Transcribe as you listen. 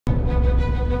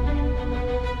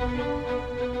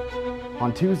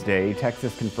On Tuesday,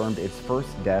 Texas confirmed its first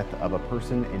death of a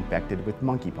person infected with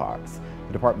monkeypox.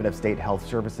 The Department of State Health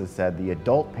Services said the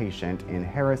adult patient in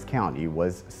Harris County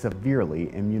was severely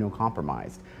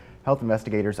immunocompromised. Health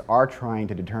investigators are trying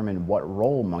to determine what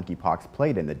role monkeypox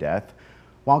played in the death.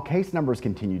 While case numbers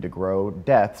continue to grow,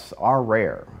 deaths are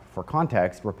rare. For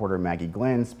context, reporter Maggie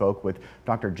Glynn spoke with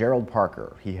Dr. Gerald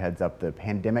Parker. He heads up the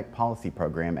Pandemic Policy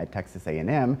Program at Texas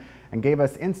A&M and gave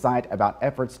us insight about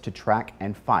efforts to track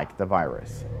and fight the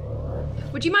virus.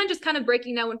 Would you mind just kind of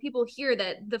breaking down, when people hear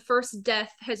that the first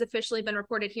death has officially been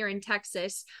reported here in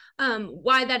Texas,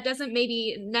 why that doesn't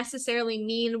maybe necessarily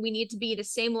mean we need to be the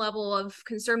same level of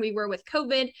concern we were with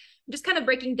COVID? Just kind of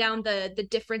breaking down the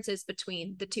differences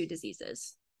between the two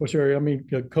diseases. Well, sure. I mean,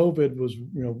 COVID was,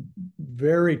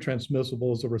 very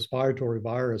transmissible as a respiratory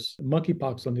virus.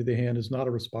 Monkeypox, on the other hand, is not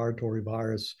a respiratory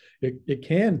virus. It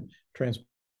can transmit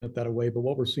that away, but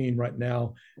what we're seeing right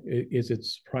now is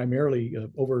it's primarily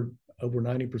over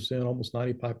 90%, almost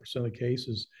 95% of the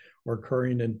cases are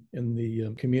occurring in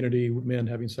the community with men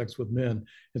having sex with men.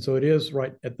 And so it is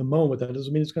right at the moment. That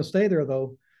doesn't mean it's going to stay there,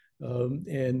 though.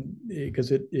 And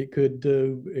because it could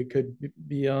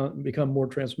become more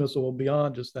transmissible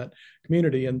beyond just that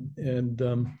community,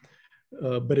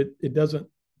 but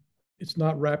it's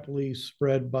not rapidly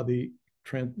spread by the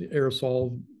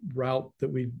aerosol route that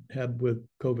we had with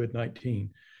COVID-19.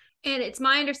 And it's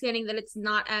my understanding that it's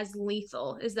not as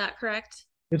lethal. Is that correct?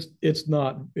 It's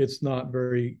not a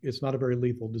very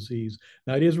lethal disease.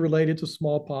 Now, it is related to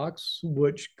smallpox,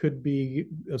 which could be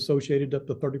associated up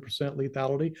to 30%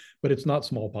 lethality, but it's not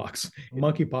smallpox.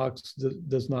 Monkeypox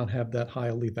does not have that high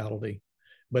lethality,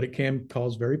 but it can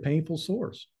cause very painful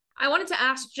sores. I wanted to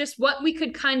ask just what we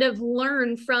could kind of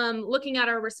learn from looking at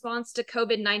our response to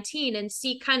COVID-19 and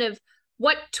see kind of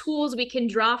what tools we can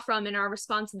draw from in our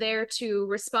response there to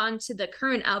respond to the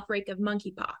current outbreak of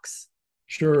monkeypox.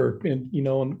 Sure. And,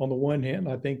 on the one hand,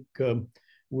 I think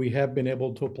we have been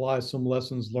able to apply some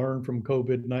lessons learned from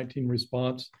COVID-19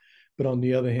 response. But on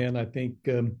the other hand, I think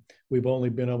we've only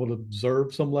been able to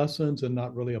observe some lessons and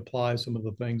not really apply some of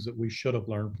the things that we should have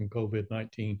learned from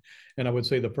COVID-19. And I would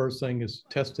say the first thing is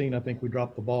testing. I think we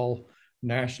dropped the ball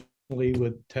nationally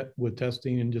with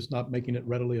testing and just not making it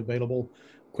readily available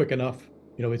quick enough.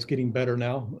 It's getting better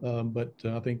now, but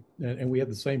I think, and we had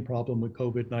the same problem with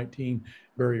COVID-19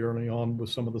 very early on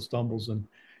with some of the stumbles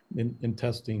in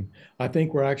testing. I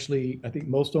think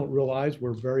most don't realize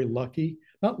we're very lucky,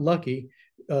 not lucky.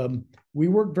 We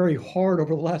worked very hard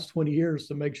over the last 20 years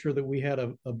to make sure that we had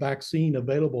a vaccine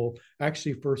available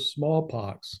actually for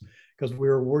smallpox, because we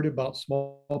were worried about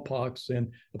smallpox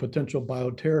and a potential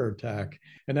bioterror attack.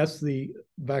 And that's the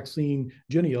vaccine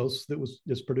Jynneos that was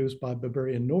just produced by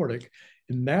Bavarian Nordic.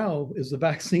 And now is the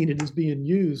vaccine that is being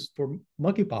used for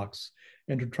monkeypox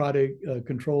and to try to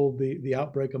control the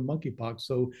outbreak of monkeypox.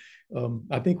 So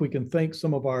I think we can thank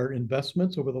some of our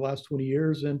investments over the last 20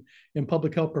 years in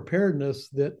public health preparedness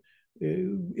that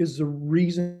is the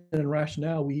reason and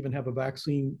rationale we even have a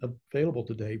vaccine available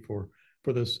today for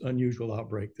this unusual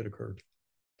outbreak that occurred.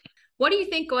 What do you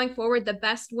think going forward the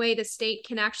best way the state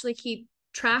can actually keep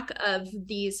track of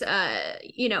these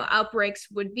outbreaks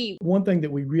would be? One thing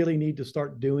that we really need to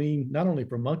start doing, not only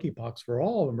for monkeypox, for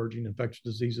all emerging infectious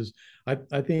diseases,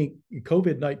 I think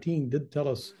COVID-19 did tell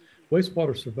us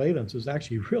wastewater surveillance is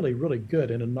actually really, really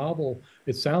good and a novel,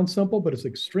 it sounds simple, but it's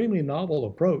extremely novel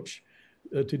approach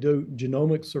to do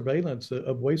genomic surveillance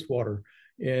of wastewater.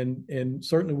 And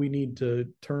certainly we need to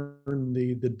turn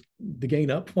the gain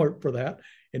up for that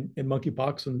in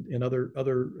monkeypox and other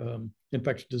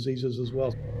infectious diseases as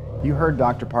well. You heard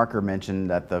Dr. Parker mention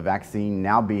that the vaccine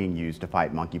now being used to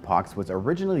fight monkeypox was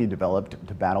originally developed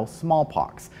to battle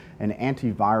smallpox. An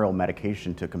antiviral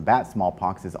medication to combat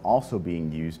smallpox is also being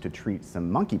used to treat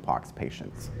some monkeypox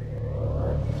patients.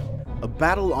 A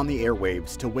battle on the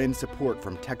airwaves to win support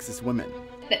from Texas women.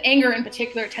 The anger in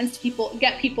particular tends to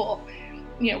get people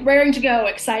raring to go,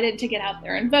 excited to get out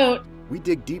there and vote. We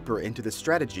dig deeper into the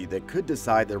strategy that could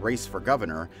decide the race for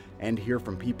governor and hear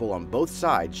from people on both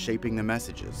sides shaping the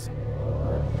messages.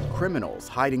 Criminals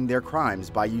hiding their crimes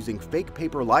by using fake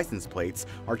paper license plates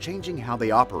are changing how they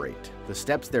operate, the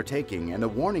steps they're taking, and the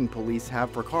warning police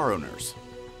have for car owners.